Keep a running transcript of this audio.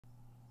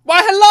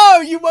Why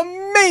hello you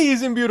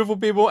amazing beautiful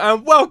people,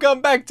 and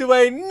welcome back to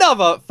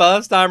another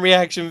first time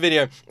reaction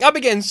video. I've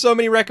been getting so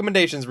many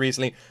recommendations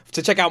recently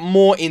to check out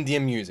more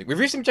Indian music. We've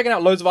recently been checking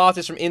out loads of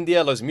artists from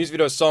India, loads of music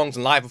videos, songs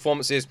and live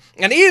performances,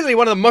 and easily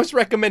one of the most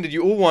recommended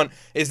you all want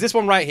is this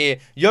one right here,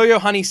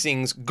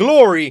 YoYoHoneySingh's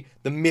Glory,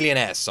 the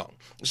Millionaire song.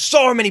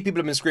 So many people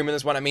have been screaming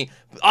this one at me,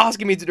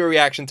 asking me to do a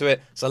reaction to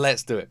it, so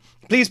let's do it.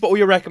 Please put all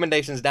your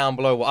recommendations down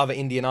below. What other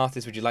Indian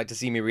artists would you like to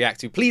see me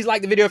react to? Please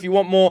like the video if you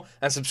want more,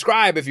 and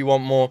subscribe if you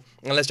want more.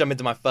 And let's jump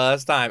into my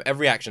first time ever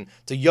reaction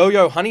to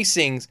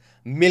YoYoHoneySingh's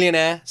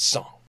Millionaire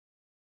song.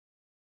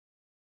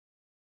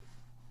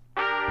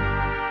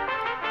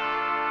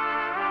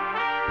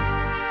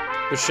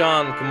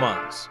 BHUSHAN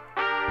Kumar's.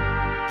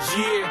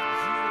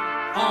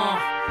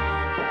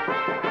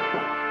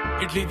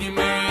 Italy the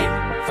maid,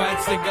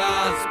 fat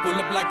cigars, pull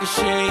up like a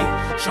shade,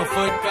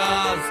 chauffeured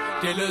cars,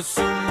 tailor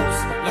suits,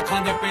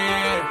 lakhande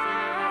pair.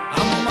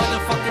 I'm a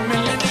motherfucking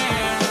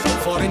millionaire.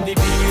 Foreign the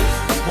deals,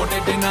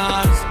 motor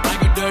dinars, I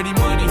got dirty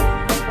money,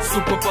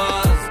 super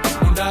buzz,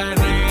 munda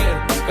rare,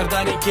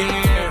 kardani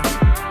care.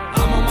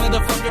 I'm a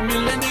motherfucking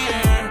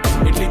millionaire.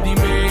 Italy the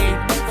maid,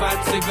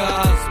 fat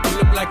cigars, pull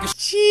up like a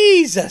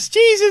Jesus.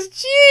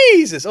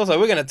 Also,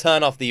 we're gonna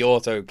turn off the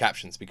auto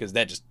captions because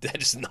they're just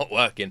not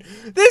working.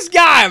 This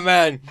guy,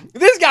 man,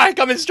 this guy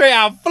coming straight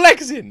out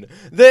flexing.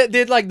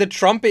 The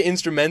trumpet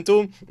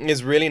instrumental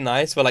is really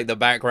nice for like the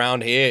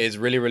background here is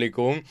really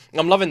cool.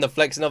 I'm loving the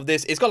flexing of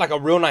this. It's got like a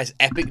real nice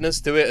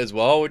epicness to it as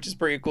well, which is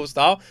pretty cool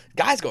style.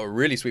 Guy's got a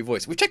really sweet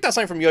voice. We checked out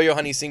something from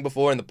YoYoHoneySingh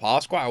before in the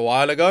past, quite a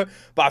while ago,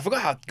 but I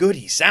forgot how good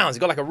he sounds. He's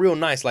got like a real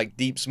nice, like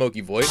deep,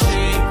 smoky voice.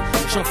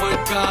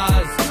 Chauffeured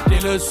cars,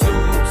 tailor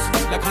suits,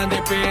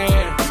 lakhande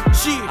pair.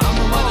 I'm a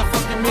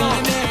motherfucking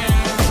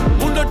millionaire.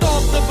 Munda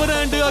top the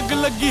brand ag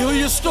lagi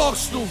hoyi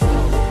stocks nu.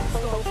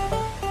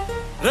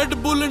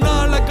 Red Bull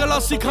naal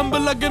galasi khamba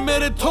lage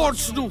mere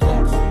thoughts nu.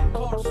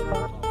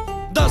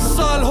 10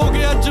 saal ho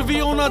gaya aj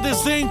vi ona de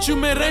zain chu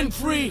me rent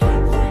free.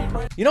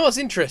 You know what's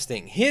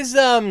interesting? His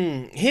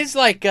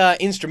like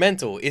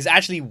instrumental is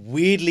actually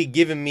weirdly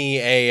giving me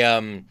a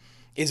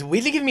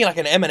like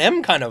an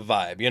Eminem kind of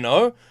vibe, you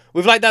know?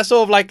 With like that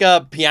sort of like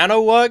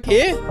piano work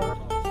here. That.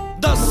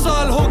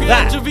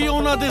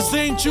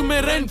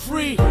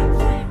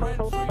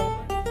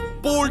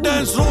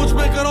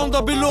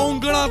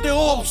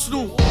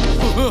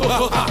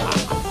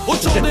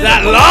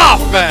 That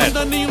laugh, man.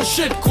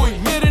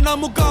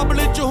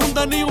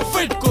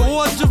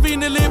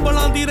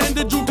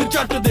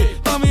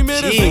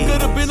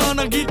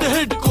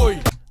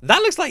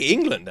 That looks like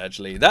England,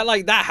 actually.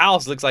 That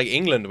house looks like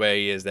England where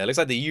he is there. Looks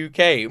like the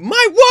UK.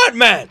 My word,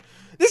 man!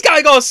 This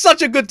guy got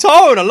such a good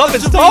tone. I love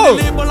his tone.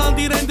 What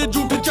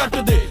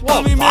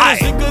vibe?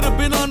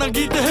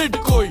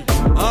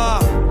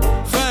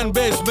 Fan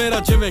base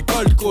mera jive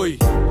cult koi.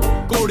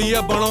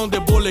 Kodiya banaunde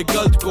bole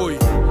galt koi.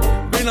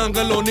 Bina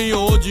galo nahi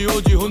oji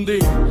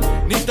hundi.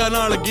 Nita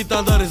naal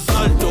geetan da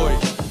result hoy.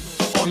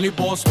 Only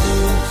boss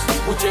moves,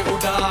 uche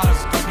udars,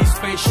 the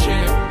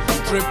spaceship,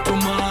 trip to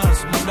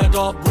Mars, munda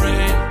top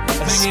brand.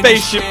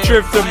 Spaceship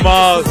trip to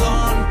Mars.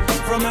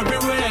 From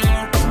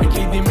everywhere,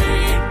 Italy the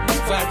maid,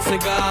 fat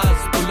cigars,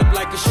 pull up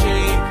like a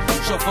shade,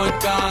 chauffeured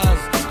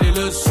cars,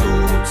 tailor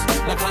suits,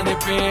 lakhande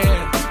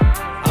pair.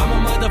 I'm a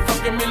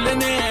motherfucking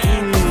millionaire.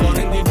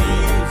 Foreign the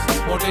deals,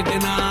 motor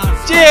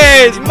dinars.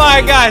 Cheers, my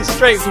guy,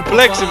 straight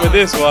flexing with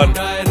this one.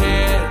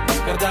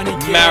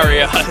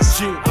 Marry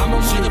us. I'm a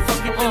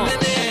motherfucking millionaire.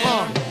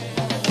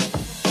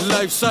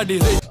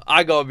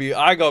 I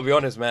gotta be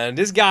honest, man.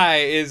 This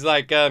guy is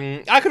like,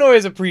 I can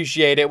always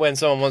appreciate it when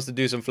someone wants to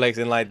do some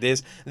flexing like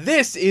this.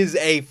 This is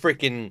a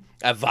freaking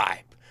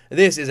vibe.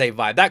 This is a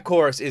vibe. That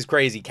chorus is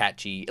crazy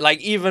catchy. Like,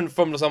 even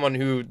from someone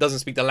who doesn't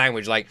speak the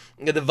language, like,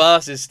 the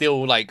verses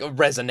still, like,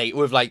 resonate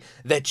with, like,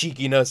 their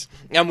cheekiness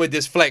and with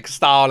this flex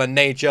style and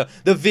nature.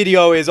 The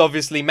video is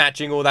obviously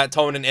matching all that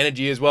tone and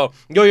energy as well.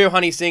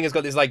 YoYoHoneySingh has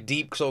got this, like,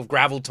 deep sort of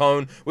gravel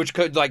tone, which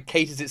could, like,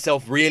 caters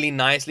itself really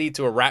nicely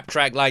to a rap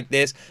track like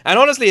this. And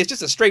honestly, it's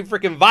just a straight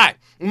freaking vibe.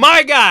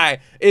 My guy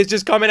is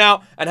just coming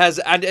out and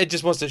it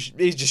just wants to,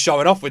 he's just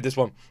showing off with this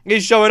one.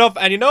 He's showing off,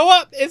 and you know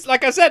what? It's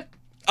like I said,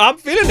 I'm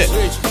feeling it.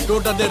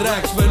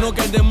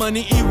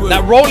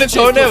 That rolling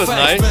tone there was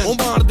nice.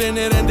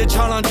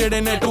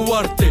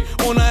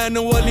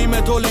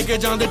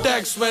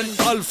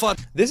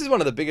 This is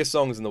one of the biggest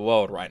songs in the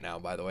world right now,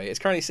 by the way. It's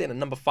currently sitting at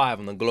number 5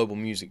 on the global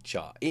music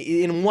chart.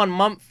 In 1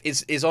 month,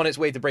 it's on its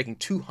way to breaking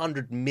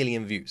 200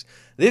 million views.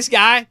 This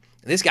guy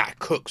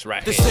cooks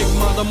right here.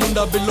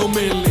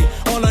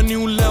 On a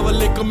new level,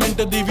 comment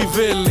di vi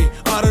velli.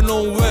 I don't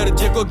know where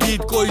jeko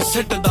geet koi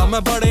set da.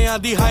 Main bade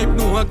adi hype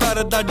nu ha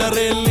karda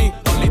darelni.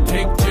 Only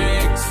thick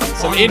chicks.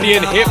 Some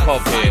Indian hip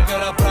hop here.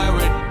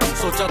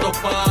 Socha to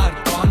par,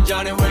 kaun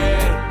jane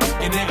where.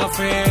 Inhe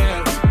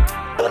affair.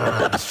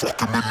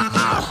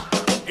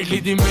 Italy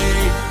the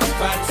maid,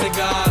 fat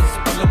cigars,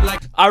 pull up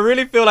like. I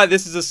really feel like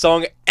this is a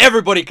song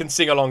everybody can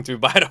sing along to,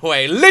 by the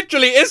way.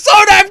 Literally, it's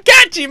so damn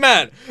catchy,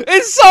 man.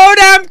 It's so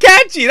damn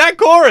catchy. That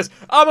chorus.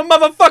 I'm a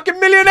motherfucking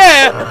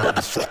millionaire.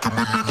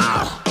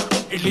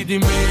 Idli di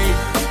meat,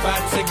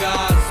 fat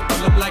cigars,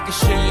 pull up like a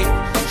shake.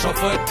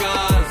 Chauffeur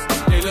cars,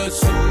 tailor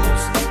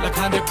suits,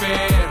 lakhande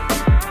pair.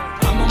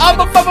 I'm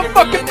a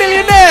motherfucking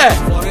millionaire.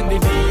 Foreign the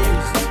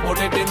deals, mote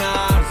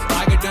dinars,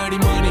 I get dirty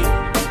money.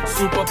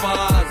 Super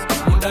pass,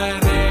 munda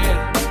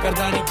rare,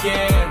 kardani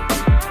care.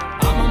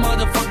 I'm a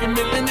motherfucking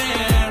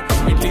millionaire.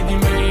 Idli di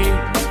meat,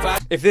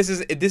 fat. If this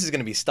is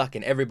gonna be stuck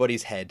in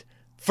everybody's head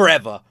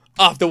forever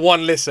after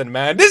one listen,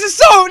 man. This is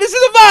a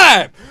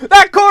vibe.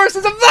 That chorus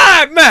is a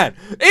vibe, man.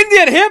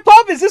 Indian hip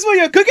hop, is this what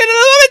you're cooking? And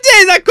let me tell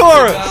you that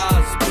chorus.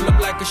 Pull up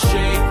like a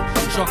shake,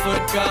 chauffeur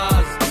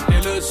cars,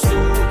 tailor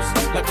suits,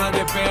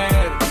 lakhande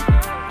pair.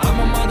 I'm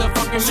a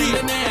motherfucking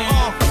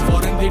millionaire.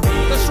 Foreign the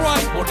deals, that's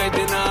right. Mote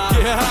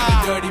dinars,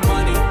 yeah. Dirty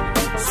money,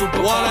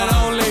 super one and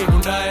only.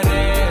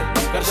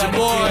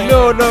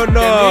 No, no,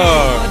 no.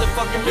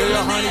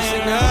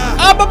 YoYoHoneySingh.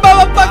 I'm a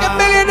motherfucking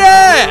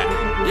millionaire.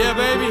 Yeah,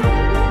 baby.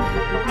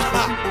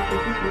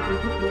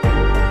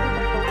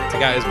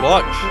 Check out his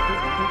watch.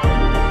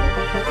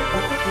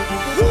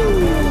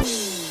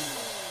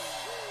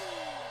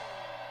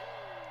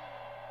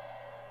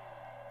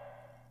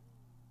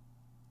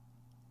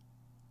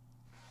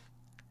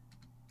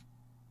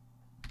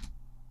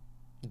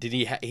 Did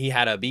he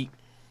had a beat.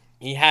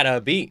 He had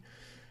a beat.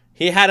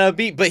 He had a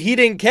beat, but he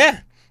didn't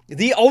care.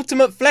 The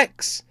ultimate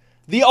flex.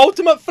 The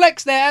ultimate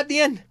flex there at the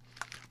end.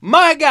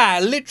 My guy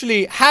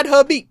literally had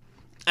her beat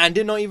and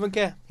did not even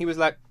care. He was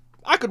like,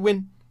 I could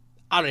win.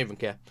 I don't even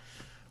care.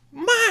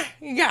 My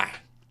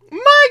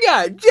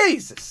guy,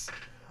 Jesus.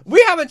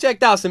 We haven't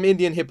checked out some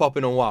Indian hip hop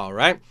in a while,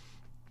 right?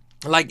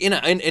 Like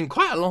in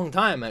quite a long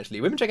time,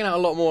 actually. We've been checking out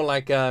a lot more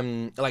like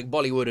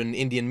Bollywood and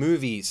Indian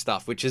movie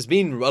stuff, which has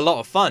been a lot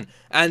of fun.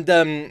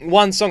 And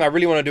one song I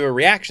really want to do a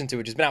reaction to,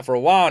 which has been out for a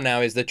while now,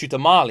 is the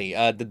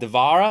Chutamali, the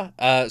Devara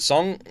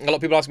song. A lot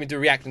of people ask me to do a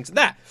reaction to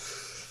that.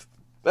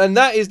 And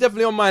that is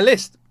definitely on my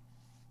list.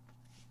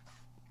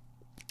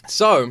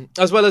 So,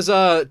 as well as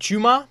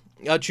Chuma.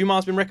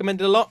 Chuma's been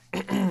recommended a lot.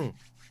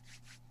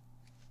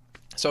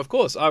 So, of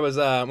course, I was,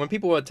 when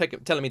people were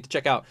telling me to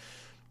check out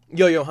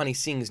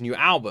YoYoHoneySingh's new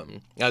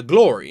album,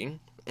 Glory,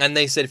 and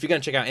they said, if you're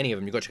going to check out any of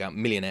them, you've got to check out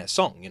Millionaire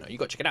Song. You know, you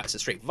got to check it out. It's a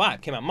straight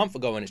vibe. Came out a month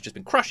ago and it's just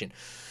been crushing.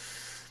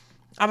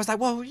 I was like,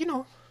 well, you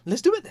know,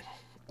 let's do it then.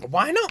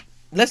 Why not?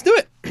 Let's do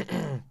it.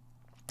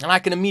 And I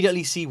can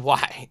immediately see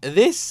why.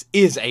 This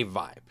is a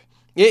vibe.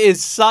 It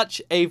is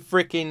such a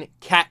freaking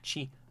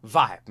catchy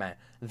vibe, man.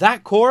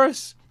 That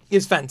chorus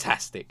is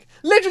fantastic.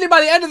 Literally,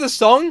 by the end of the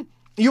song,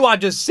 you are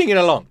just singing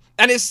along.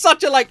 And it's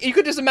such a, like, you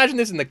could just imagine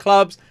this in the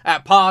clubs,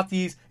 at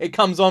parties, it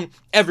comes on,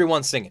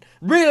 everyone's singing.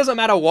 Really doesn't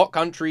matter what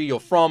country you're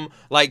from,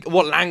 like,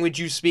 what language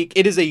you speak,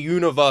 it is a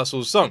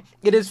universal song.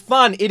 It is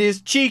fun, it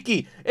is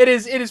cheeky, it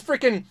is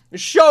freaking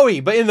showy,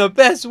 but in the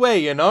best way,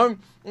 you know?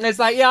 And it's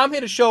like, yeah, I'm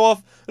here to show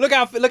off, look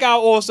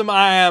how awesome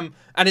I am,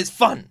 and it's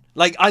fun.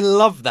 Like, I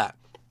love that.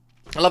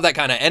 I love that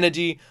kind of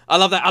energy. I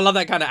love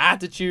that kind of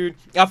attitude.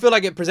 I feel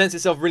like it presents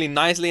itself really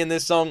nicely in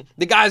this song.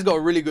 The guy's got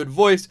a really good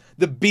voice.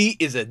 The beat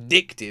is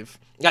addictive.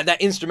 Like, that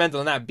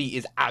instrumental and that beat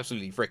is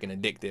absolutely freaking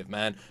addictive,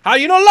 man. How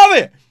you not love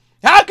it?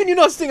 How can you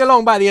not sing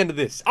along by the end of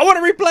this? I want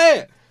to replay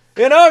it.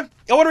 You know?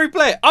 I want to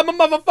replay it. I'm a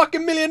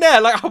motherfucking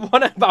millionaire. Like,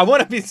 I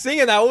want to be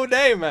singing that all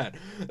day, man.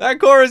 That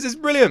chorus is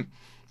brilliant.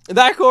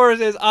 That chorus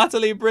is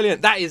utterly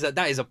brilliant. That is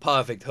a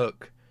perfect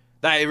hook.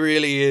 That it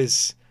really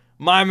is.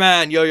 My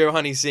man,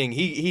 YoYoHoneySingh,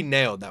 he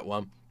nailed that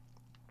one.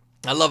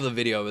 I love the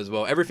video as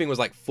well. Everything was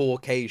like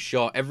 4K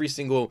shot. Every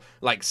single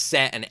like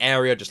set and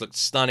area just looked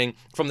stunning.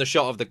 From the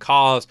shot of the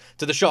cars,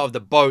 to the shot of the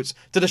boats,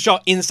 to the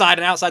shot inside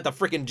and outside the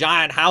freaking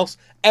giant house.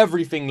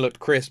 Everything looked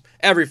crisp.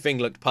 Everything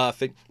looked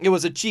perfect. It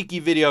was a cheeky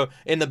video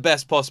in the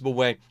best possible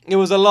way. It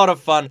was a lot of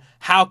fun.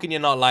 How can you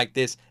not like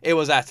this? It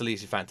was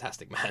absolutely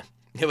fantastic, man.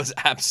 It was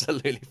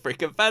absolutely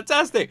freaking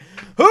fantastic.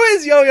 Who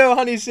is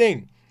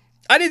YoYoHoneySingh?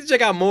 I need to check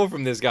out more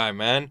from this guy,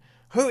 man.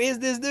 Who is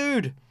this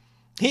dude?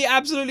 He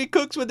absolutely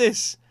cooks with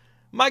this.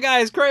 My guy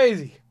is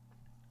crazy.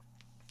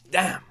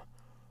 Damn.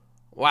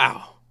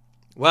 Wow.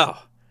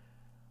 Well,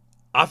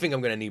 I think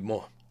I'm going to need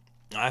more.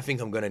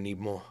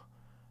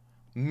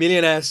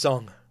 Millionaire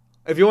Song.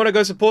 If you want to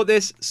go support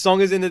this,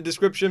 song is in the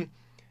description.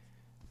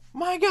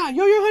 My God,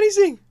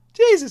 YoYoHoneySingh.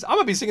 Jesus, I'm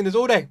going to be singing this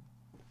all day.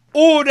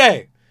 All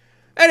day.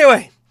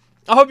 Anyway,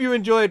 I hope you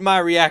enjoyed my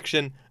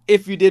reaction.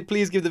 If you did,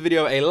 please give the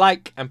video a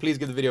like and please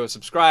give the video a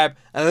subscribe.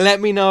 And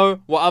let me know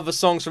what other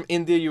songs from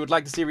India you would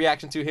like to see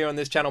reaction to here on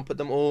this channel. Put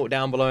them all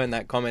down below in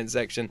that comment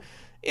section.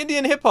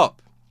 Indian hip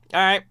hop.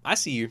 Alright, I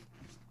see you.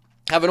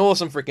 Have an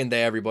awesome freaking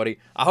day, everybody.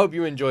 I hope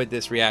you enjoyed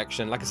this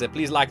reaction. Like I said,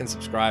 please like and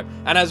subscribe.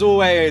 And as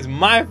always,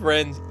 my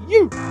friends,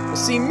 you will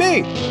see me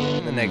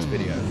in the next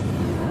video.